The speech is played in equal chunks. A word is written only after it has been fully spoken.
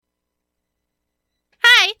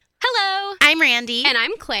I'm Randy. And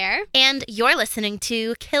I'm Claire. And you're listening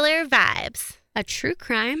to Killer Vibes, a true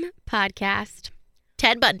crime podcast.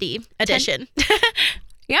 Ted Bundy edition.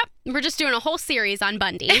 Yep. We're just doing a whole series on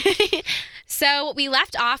Bundy. So we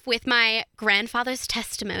left off with my grandfather's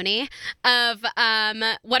testimony of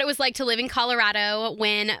what it was like to live in Colorado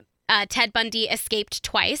when Ted Bundy escaped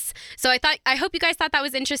twice. So I hope you guys thought that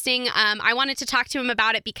was interesting. I wanted to talk to him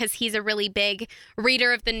about it because he's a really big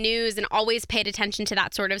reader of the news and always paid attention to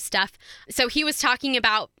that sort of stuff. So he was talking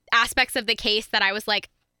about aspects of the case that I was like,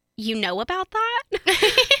 you know about that?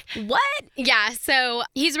 What? Yeah, so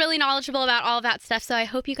he's really knowledgeable about all of that stuff. So I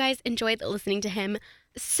hope you guys enjoyed listening to him.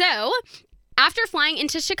 So after flying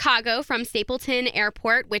into Chicago from Stapleton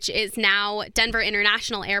Airport, which is now Denver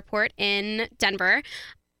International Airport in Denver,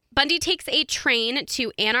 Bundy takes a train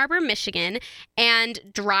to Ann Arbor, Michigan, and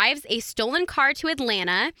drives a stolen car to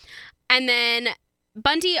Atlanta. And then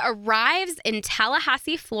Bundy arrives in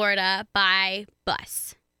Tallahassee, Florida by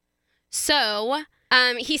bus. So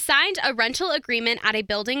he signed a rental agreement at a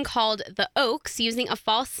building called The Oaks using a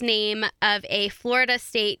false name of a Florida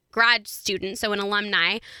State grad student, so an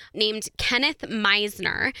alumni, named Kenneth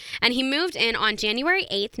Meisner. And he moved in on January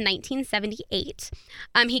 8th, 1978.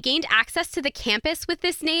 He gained access to the campus with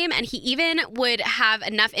this name, and he even would have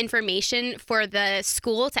enough information for the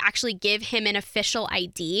school to actually give him an official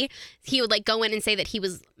ID. He would go in and say that he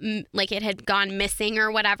was it had gone missing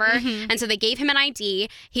or whatever. Mm-hmm. And so they gave him an ID.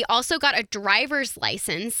 He also got a driver's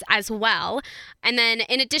license as well. And then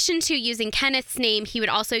in addition to using Kenneth's name, he would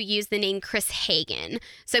also use the name Chris Hagen.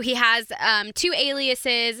 So he has two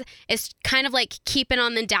aliases, is kind of like keeping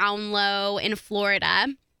on the down low in Florida.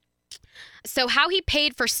 So how he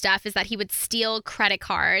paid for stuff is that he would steal credit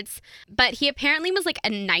cards, but he apparently was a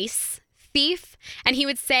nice thief. And he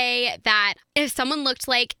would say that if someone looked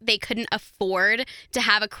like they couldn't afford to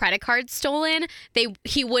have a credit card stolen,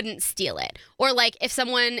 he wouldn't steal it. Or if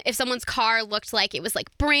someone's car looked like it was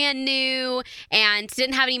brand new and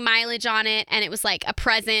didn't have any mileage on it and it was a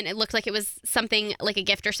present, it looked like it was something like a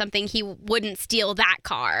gift or something, he wouldn't steal that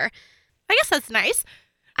car. I guess that's nice.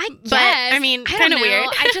 I guess. I mean, kind of weird.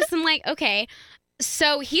 I just am okay.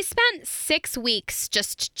 So he spent 6 weeks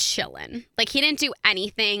just chilling. He didn't do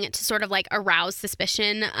anything to sort of arouse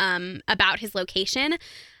suspicion about his location.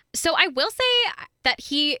 So I will say that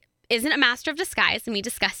he isn't a master of disguise, and we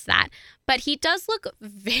discussed that, but he does look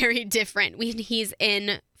very different when he's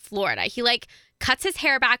in Florida. He cuts his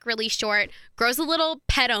hair back really short, grows a little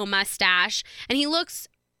pedo mustache, and he looks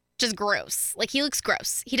just gross. He looks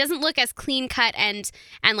gross. He doesn't look as clean cut and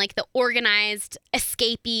the organized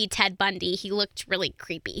escapee Ted Bundy. He looked really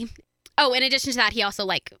creepy. Oh, in addition to that, he also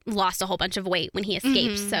lost a whole bunch of weight when he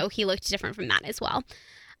escaped. Mm-hmm. So he looked different from that as well.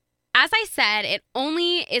 As I said, it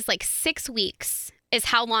only is 6 weeks is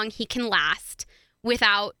how long he can last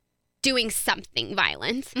without doing something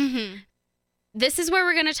violent. Mm-hmm. This is where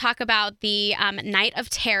we're going to talk about the night of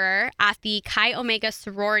terror at the Chi Omega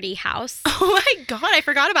sorority house. Oh my God, I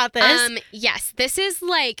forgot about this. Yes, this is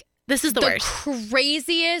this is the worst,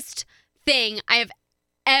 craziest thing I've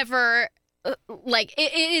ever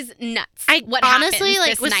it is nuts. I what honestly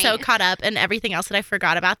was night. So caught up in everything else that I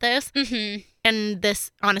forgot about this. Mm-hmm. And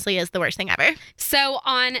this honestly is the worst thing ever. So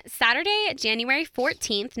on Saturday, January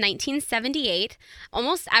 14th, 1978,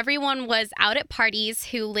 almost everyone was out at parties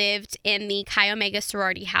who lived in the Chi Omega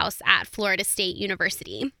sorority house at Florida State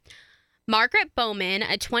University. Margaret Bowman,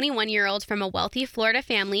 a 21-year-old from a wealthy Florida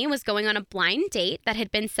family, was going on a blind date that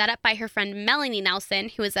had been set up by her friend Melanie Nelson,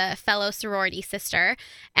 who is a fellow sorority sister,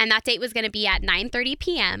 and that date was going to be at 9:30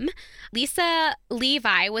 p.m. Lisa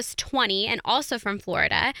Levi was 20 and also from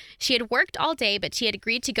Florida. She had worked all day, but she had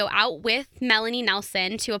agreed to go out with Melanie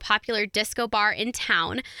Nelson to a popular disco bar in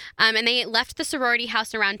town, and they left the sorority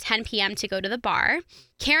house around 10 p.m. to go to the bar.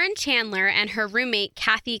 Karen Chandler and her roommate,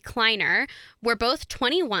 Kathy Kleiner, were both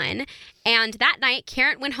 21, and that night,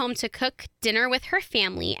 Karen went home to cook dinner with her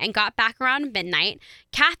family and got back around midnight.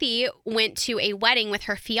 Kathy went to a wedding with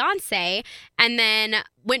her fiancé and then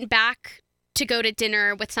went back to go to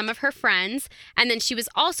dinner with some of her friends, and then she was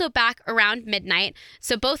also back around midnight.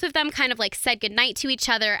 So both of them kind of said goodnight to each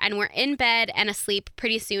other and were in bed and asleep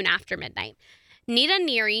pretty soon after midnight. Nita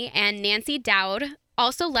Neary and Nancy Dowd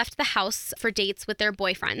also left the house for dates with their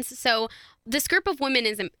boyfriends. So this group of women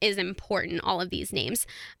is important, all of these names,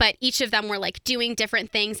 but each of them were doing different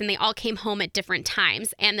things and they all came home at different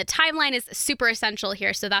times. And the timeline is super essential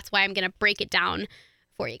here, so that's why I'm going to break it down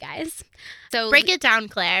for you guys. So break it down,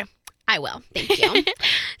 Claire. I will. Thank you.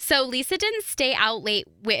 So Lisa didn't stay out late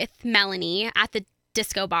with Melanie at the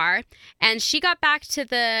disco bar, and she got back to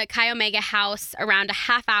the Chi Omega house around a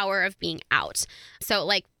half hour of being out. So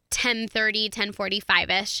 10:30,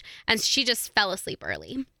 10:45ish, and she just fell asleep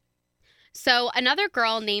early. So another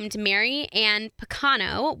girl named Mary Ann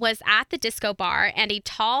Picano was at the disco bar, and a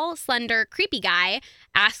tall, slender, creepy guy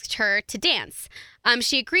asked her to dance.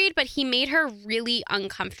 She agreed, but he made her really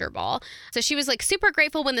uncomfortable. So she was like super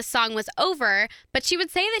grateful when the song was over, but she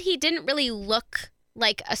would say that he didn't really look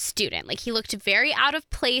like a student. Like, he looked very out of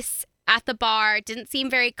place at the bar, didn't seem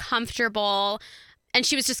very comfortable, and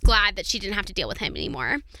she was just glad that she didn't have to deal with him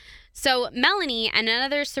anymore. So Melanie and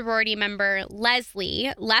another sorority member,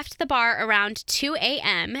 Leslie, left the bar around 2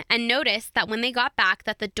 a.m. and noticed that when they got back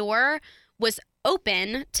that the door was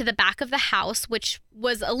open to the back of the house, which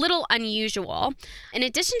was a little unusual. In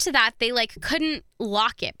addition to that, they couldn't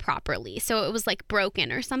lock it properly. So it was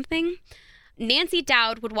broken or something. Nancy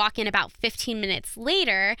Dowd would walk in about 15 minutes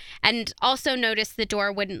later and also notice the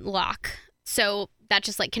door wouldn't lock. So that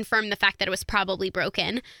just confirmed the fact that it was probably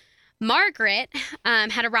broken. Margaret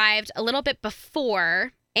had arrived a little bit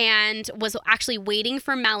before and was actually waiting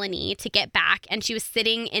for Melanie to get back. And she was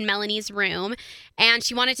sitting in Melanie's room, and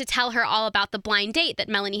she wanted to tell her all about the blind date that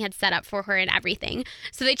Melanie had set up for her and everything.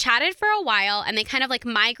 So they chatted for a while, and they kind of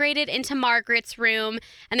migrated into Margaret's room,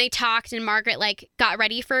 and they talked, and Margaret got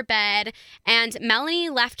ready for bed. And Melanie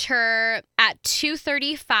left her at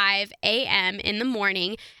 2:35 a.m. in the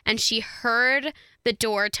morning, and she heard the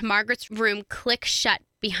door to Margaret's room click shut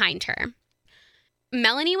behind her.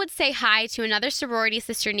 Melanie would say hi to another sorority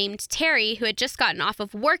sister named Terry, who had just gotten off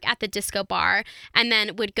of work at the disco bar, and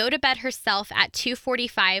then would go to bed herself at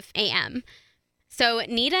 2:45 a.m. So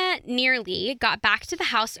Nita Nearly got back to the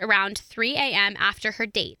house around 3 a.m. after her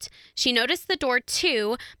date. She noticed the door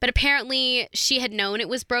too, but apparently she had known it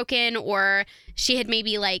was broken, or she had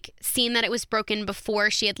maybe seen that it was broken before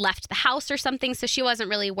she had left the house or something, so she wasn't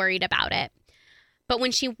really worried about it. But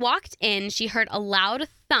when she walked in, she heard a loud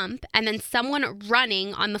thump and then someone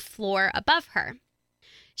running on the floor above her.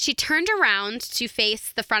 She turned around to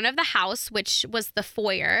face the front of the house, which was the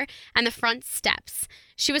foyer, and the front steps.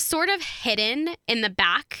 She was sort of hidden in the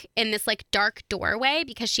back in this dark doorway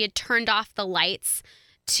because she had turned off the lights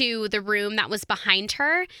to the room that was behind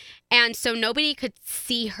her. And so nobody could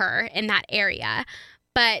see her in that area.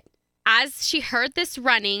 But as she heard this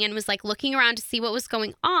running and was looking around to see what was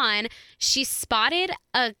going on, she spotted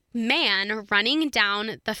a man running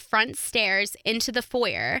down the front stairs into the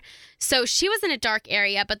foyer. So she was in a dark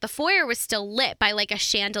area, but the foyer was still lit by a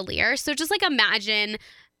chandelier. So just imagine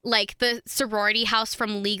the sorority house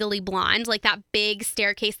from Legally Blonde, that big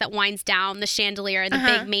staircase that winds down, the chandelier in the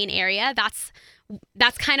big main area.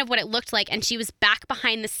 That's kind of what it looked like. And she was back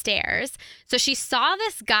behind the stairs. So she saw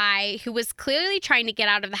this guy who was clearly trying to get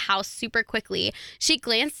out of the house super quickly. She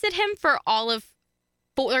glanced at him for all of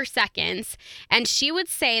 4 seconds, and she would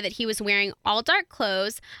say that he was wearing all dark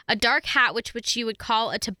clothes, a dark hat, which you would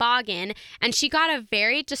call a toboggan, and she got a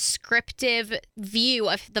very descriptive view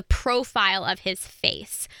of the profile of his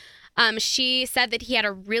face. She said that he had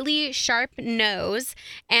a really sharp nose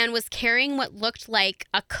and was carrying what looked like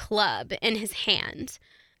a club in his hand.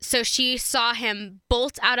 So she saw him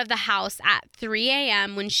bolt out of the house at 3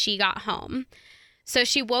 a.m. when she got home. So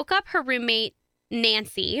she woke up her roommate,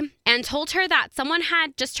 Nancy, and told her that someone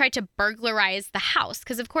had just tried to burglarize the house.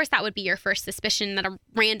 Because, of course, that would be your first suspicion, that a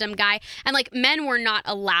random guy. And, men were not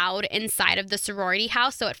allowed inside of the sorority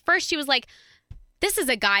house. So at first she was like, this is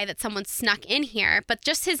a guy that someone snuck in here, but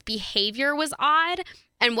just his behavior was odd,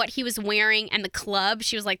 and what he was wearing and the club,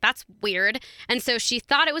 she was like, that's weird. And so she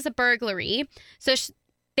thought it was a burglary. So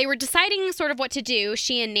they were deciding sort of what to do,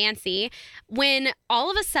 she and Nancy, when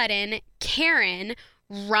all of a sudden Karen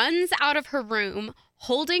runs out of her room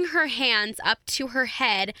holding her hands up to her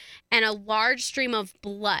head, and a large stream of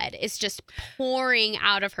blood is just pouring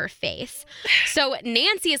out of her face. So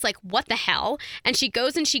Nancy is like, what the hell? And she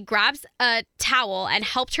goes and she grabs a towel and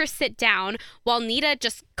helped her sit down, while Nita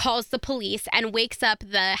just calls the police and wakes up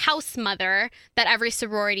the house mother that every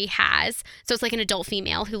sorority has. So it's an adult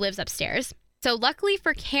female who lives upstairs. So luckily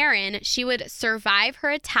for Karen, she would survive her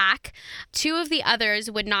attack. 2 of the others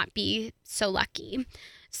would not be so lucky.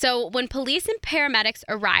 So when police and paramedics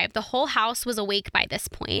arrived, the whole house was awake by this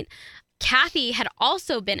point. Kathy had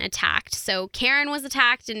also been attacked. So Karen was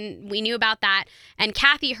attacked, and we knew about that. And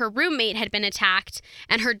Kathy, her roommate, had been attacked,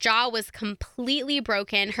 and her jaw was completely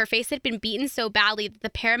broken. Her face had been beaten so badly that the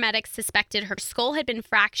paramedics suspected her skull had been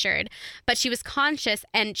fractured, but she was conscious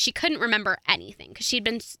and she couldn't remember anything because she'd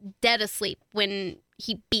been dead asleep when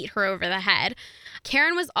he beat her over the head.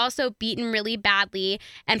 Karen was also beaten really badly,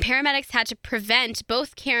 and paramedics had to prevent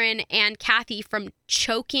both Karen and Kathy from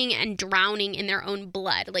choking and drowning in their own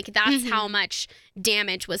blood. Like, that's how much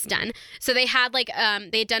damage was done. So they had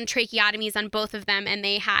they had done tracheotomies on both of them, and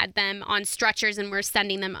they had them on stretchers and were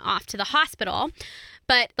sending them off to the hospital.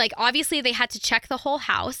 But obviously they had to check the whole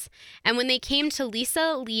house. And when they came to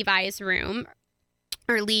Lisa Levy's room,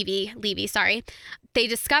 or Levy, sorry,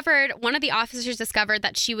 one of the officers discovered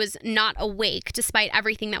that she was not awake despite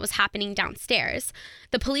everything that was happening downstairs.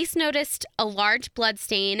 The police noticed a large blood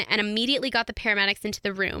stain and immediately got the paramedics into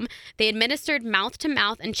the room. They administered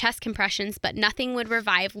mouth-to-mouth and chest compressions, but nothing would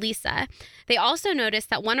revive Lisa. They also noticed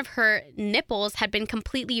that one of her nipples had been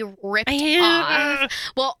completely ripped off.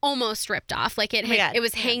 Well, almost ripped off. It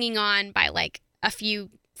was hanging on by a few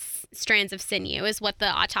strands of sinew is what the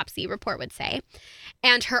autopsy report would say.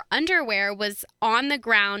 And her underwear was on the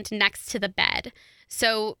ground next to the bed.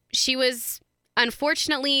 So she was,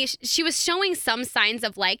 unfortunately, she was showing some signs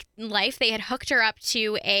of life. They had hooked her up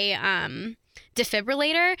to a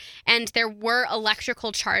defibrillator, and there were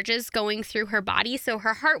electrical charges going through her body. So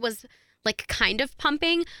her heart was kind of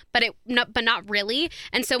pumping, but not really.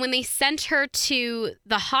 And so when they sent her to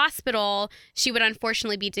the hospital, she would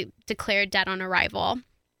unfortunately be declared dead on arrival.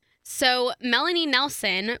 So Melanie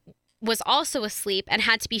Nelson was also asleep and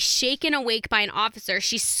had to be shaken awake by an officer.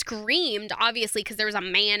 She screamed, obviously, because there was a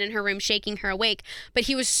man in her room shaking her awake, but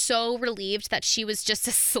he was so relieved that she was just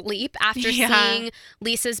asleep after seeing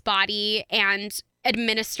Lisa's body and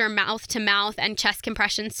administer mouth-to-mouth and chest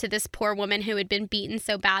compressions to this poor woman who had been beaten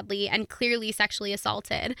so badly and clearly sexually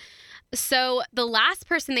assaulted. So the last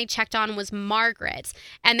person they checked on was Margaret,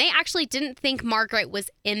 and they actually didn't think Margaret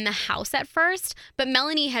was in the house at first, but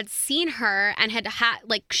Melanie had seen her and had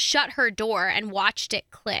shut her door and watched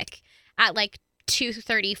it click at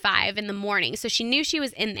 2:35 in the morning. So she knew she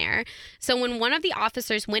was in there. So when one of the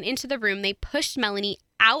officers went into the room, they pushed Melanie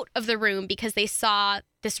out of the room because they saw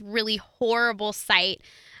this really horrible sight,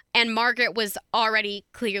 and Margaret was already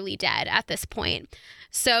clearly dead at this point.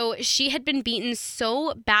 So she had been beaten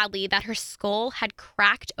so badly that her skull had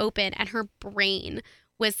cracked open and her brain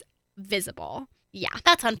was visible. Yeah.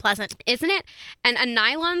 That's unpleasant. Isn't it? And a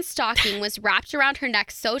nylon stocking was wrapped around her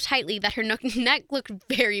neck so tightly that her neck looked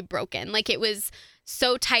very broken. It was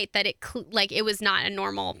so tight that it was not a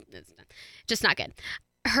normal, just not good.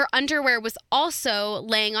 Her underwear was also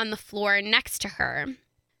laying on the floor next to her.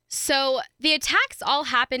 So the attacks all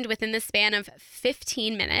happened within the span of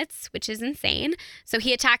 15 minutes, which is insane. So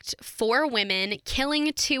he attacked 4 women,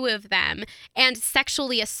 killing 2 of them, and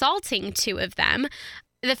sexually assaulting 2 of them.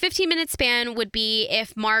 The 15-minute span would be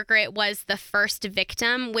if Margaret was the first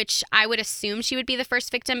victim, which I would assume she would be the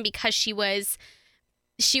first victim because she was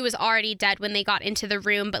already dead when they got into the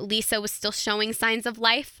room, but Lisa was still showing signs of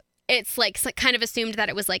life. It's kind of assumed that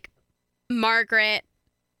it was Margaret,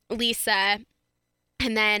 Lisa,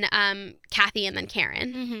 and then Kathy, and then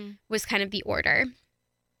Karen was kind of the order.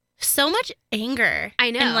 So much anger.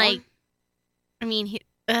 I know. And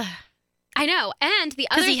I know. And the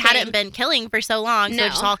other thing, because he hadn't been killing for so long, so it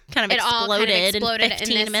just all kind of exploded in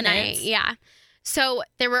 15 minutes. Night. Yeah. So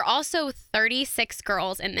there were also 36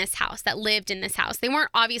 girls in this house that lived in this house. They weren't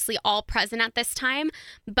obviously all present at this time,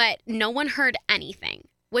 but no one heard anything,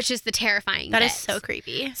 which is the terrifying bit. That is so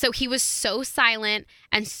creepy. So he was so silent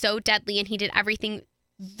and so deadly, and he did everything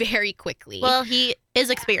very quickly. Well, he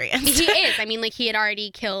is experienced. He is. He had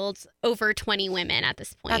already killed over 20 women at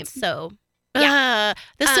this point. That's so... Yeah.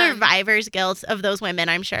 The survivor's guilt of those women,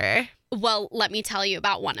 I'm sure. Well, let me tell you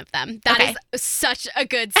about one of them. That is such a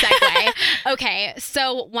good segue. Okay,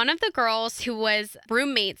 so one of the girls who was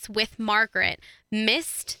roommates with Margaret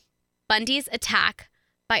missed Bundy's attack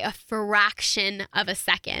by a fraction of a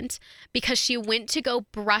second because she went to go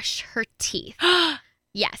brush her teeth.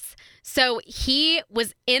 Yes. So he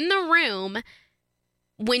was in the room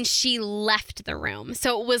when she left the room.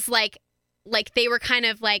 So it was like they were kind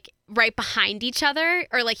of right behind each other,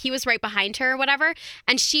 or he was right behind her or whatever.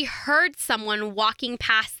 And she heard someone walking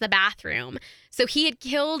past the bathroom. So he had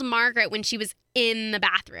killed Margaret when she was in the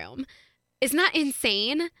bathroom. Isn't that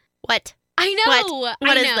insane? What? I know.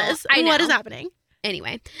 What is this? I know. What is happening?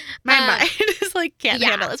 Anyway. My mind is can't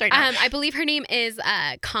handle this right now. I believe her name is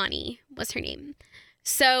Connie was her name.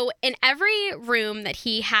 So in every room that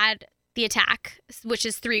he had the attack, which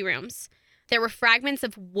is 3 rooms, there were fragments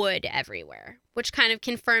of wood everywhere, which kind of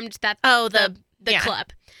confirmed that the club.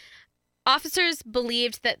 Officers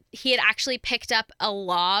believed that he had actually picked up a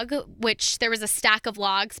log, which there was a stack of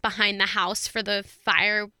logs behind the house for the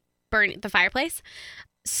fireplace.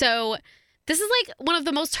 So This is like one of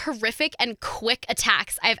the most horrific and quick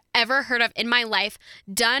attacks I've ever heard of in my life,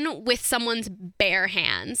 done with someone's bare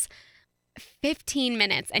hands. 15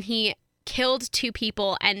 minutes, and he killed 2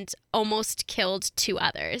 people and almost killed 2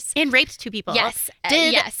 others. And raped 2 people. Yes.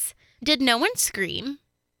 Yes. Did no one scream?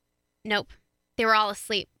 Nope. They were all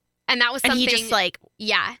asleep. And that was something. And he just like,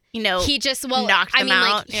 yeah. He just, knocked them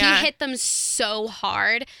out. He hit them so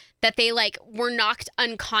hard that they like were knocked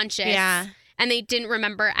unconscious. Yeah. And they didn't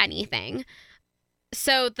remember anything.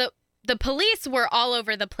 So the police were all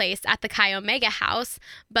over the place at the Chi Omega house,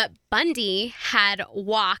 but Bundy had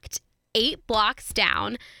walked 8 blocks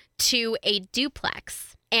down to a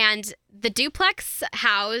duplex. And the duplex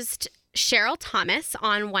housed Cheryl Thomas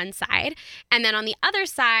on one side, and then on the other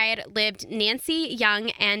side lived Nancy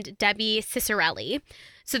Young and Debbie Cicerelli.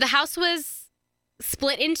 So the house was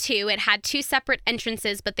split in 2. It had 2 separate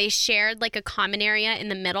entrances, but they shared like a common area in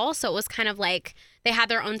the middle. So it was kind of like they had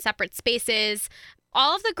their own separate spaces.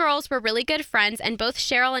 All of the girls were really good friends, and both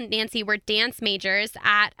Cheryl and Nancy were dance majors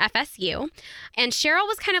at FSU. And Cheryl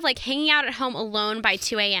was kind of like hanging out at home alone by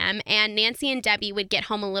 2 a.m., and Nancy and Debbie would get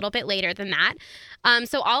home a little bit later than that.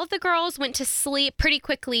 So all of the girls went to sleep pretty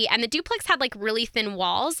quickly, and the duplex had like really thin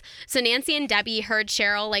walls. So Nancy and Debbie heard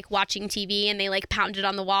Cheryl like watching TV, and they like pounded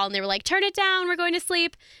on the wall, and they were like, "Turn it down, we're going to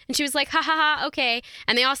sleep." And she was like, "Ha ha ha, okay."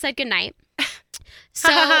 And they all said goodnight.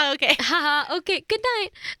 So, okay. Okay, good night.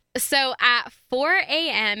 So at 4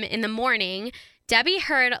 a.m. in the morning, Debbie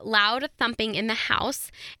heard loud thumping in the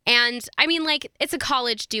house. And I mean, like, it's a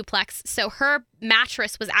college duplex, so her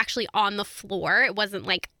mattress was actually on the floor. It wasn't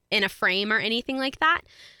like in a frame or anything like that.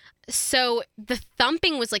 So the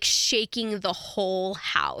thumping was like shaking the whole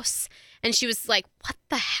house. And she was like, "What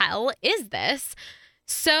the hell is this?"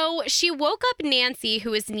 So she woke up Nancy,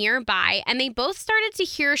 who was nearby, and they both started to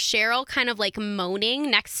hear Cheryl kind of like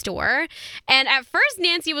moaning next door. And at first,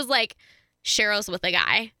 Nancy was like, "Cheryl's with a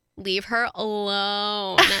guy. Leave her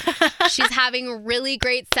alone. She's having really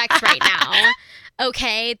great sex right now.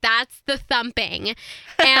 Okay, that's the thumping."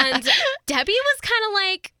 And Debbie was kind of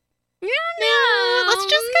like, "No, let's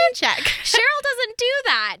just go check." Cheryl doesn't do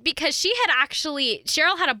that, because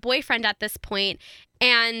Cheryl had a boyfriend at this point.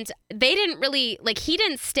 And they didn't really, like, he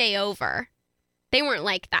didn't stay over. They weren't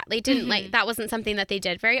like that. They didn't, like, that wasn't something that they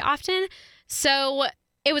did very often. So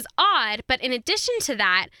it was odd. But in addition to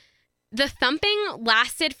that, the thumping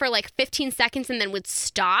lasted for like 15 seconds and then would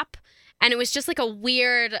stop. And it was just like a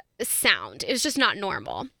weird sound. It was just not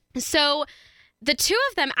normal. So the 2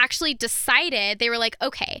 of them actually decided, they were like,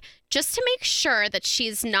 okay, just to make sure that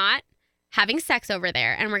she's not having sex over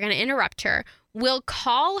there and we're going to interrupt her, we'll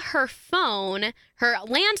call her phone, her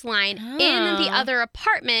landline, in the other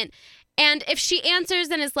apartment. And if she answers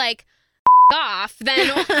and is like, off,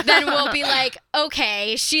 then we'll be like,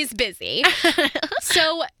 okay, she's busy.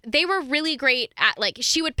 So they were really great at, like,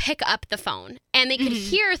 she would pick up the phone and they could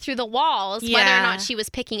hear through the walls whether or not she was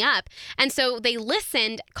picking up. And so they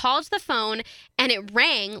listened, called the phone, and it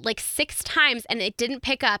rang like 6 times and it didn't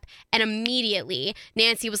pick up. And immediately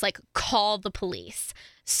Nancy was like, "Call the police."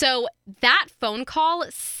 So that phone call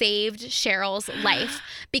saved Cheryl's life,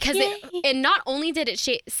 because it not only did it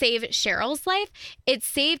save Cheryl's life, it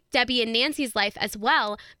saved Debbie and Nancy's life as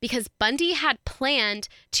well, because Bundy had planned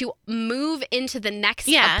to move into the next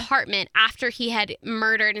apartment after he had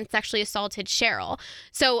murdered and sexually assaulted Cheryl.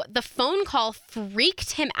 So the phone call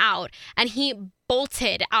freaked him out and he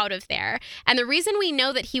bolted out of there. And the reason we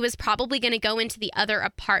know that he was probably going to go into the other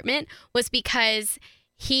apartment was because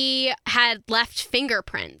he had left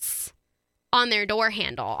fingerprints on their door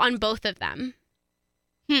handle, on both of them.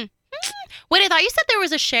 Wait, I thought you said there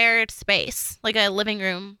was a shared space, like a living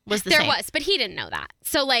room was the same. There was, but he didn't know that.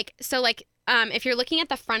 So if you're looking at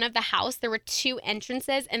the front of the house, there were 2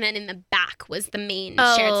 entrances, and then in the back was the main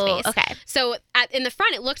shared space. Okay. So in the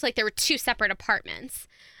front, it looked like there were 2 separate apartments.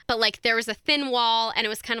 But like there was a thin wall and it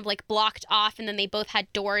was kind of like blocked off, and then they both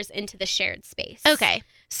had doors into the shared space. Okay.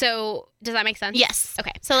 So does that make sense? Yes.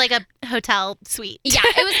 Okay. So like a hotel suite. Yeah,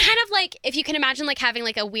 it was kind of like, if you can imagine like having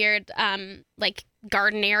like a weird like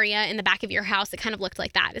garden area in the back of your house, it kind of looked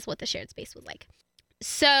like that is what the shared space was like.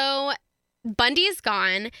 So Bundy is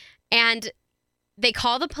gone and they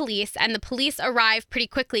call the police, and the police arrive pretty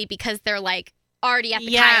quickly because they're like already at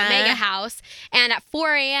the Chi Omega house. And at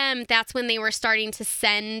 4 a.m., that's when they were starting to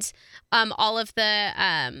send all of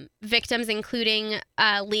the victims, including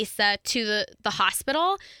Lisa, to the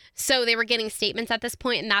hospital. So they were getting statements at this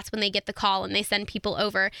point, and that's when they get the call and they send people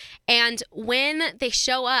over. And when they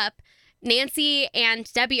show up, Nancy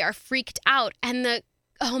and Debbie are freaked out, and the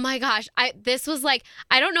Oh my gosh. This was like,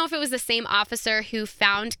 I don't know if it was the same officer who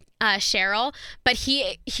found Cheryl, but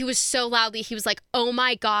he was so loudly, he was like, "Oh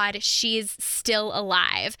my God, she's still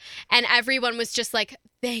alive." And everyone was just like,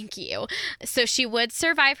 "Thank you." So she would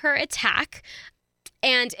survive her attack.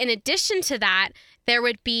 And in addition to that, there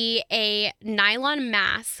would be a nylon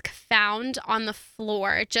mask found on the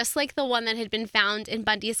floor, just like the one that had been found in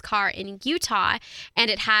Bundy's car in Utah.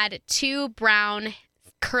 And it had 2 brown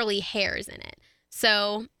curly hairs in it.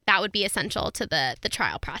 So that would be essential to the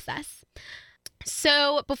trial process.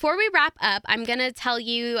 So before we wrap up, I'm going to tell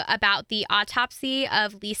you about the autopsy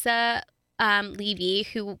of Lisa Levy,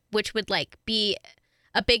 which would like be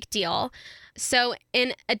a big deal. So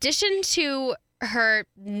in addition to her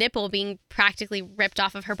nipple being practically ripped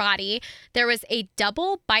off of her body, there was a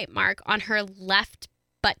double bite mark on her left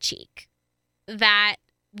butt cheek that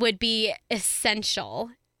would be essential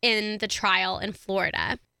in the trial in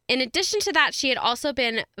Florida. In addition to that, she had also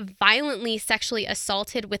been violently sexually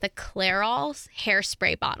assaulted with a Clairol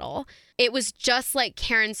hairspray bottle. It was just like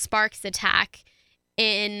Karen Sparks' attack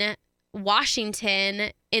in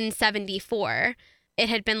Washington in 1974. It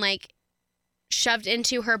had been like shoved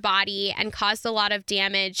into her body and caused a lot of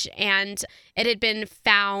damage, and it had been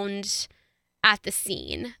found at the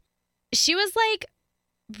scene. She was like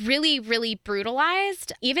really, really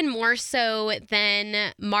brutalized, even more so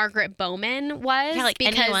than Margaret Bowman was. Yeah, like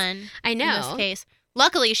because anyone I know. in this case.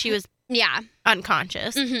 Luckily, she was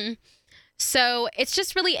unconscious. Mm-hmm. So it's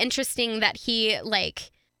just really interesting that he,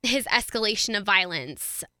 like, his escalation of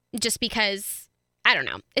violence, just because, I don't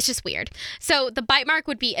know, it's just weird. So the bite mark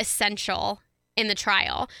would be essential in the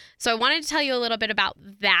trial. So I wanted to tell you a little bit about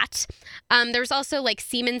that. There was also like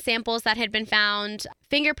semen samples that had been found,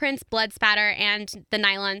 fingerprints, blood spatter, and the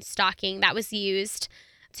nylon stocking that was used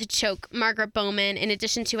to choke Margaret Bowman, in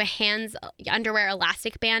addition to a Hanes underwear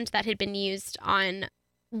elastic band that had been used on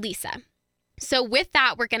Lisa. So with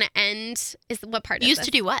that, we're going to end. What part? Used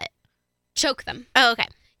to do what? Choke them. Oh, okay.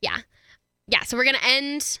 Yeah. So we're going to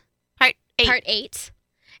end part 8.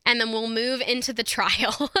 And then we'll move into the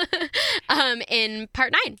trial in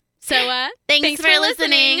part 9. So thanks for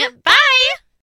listening. Bye.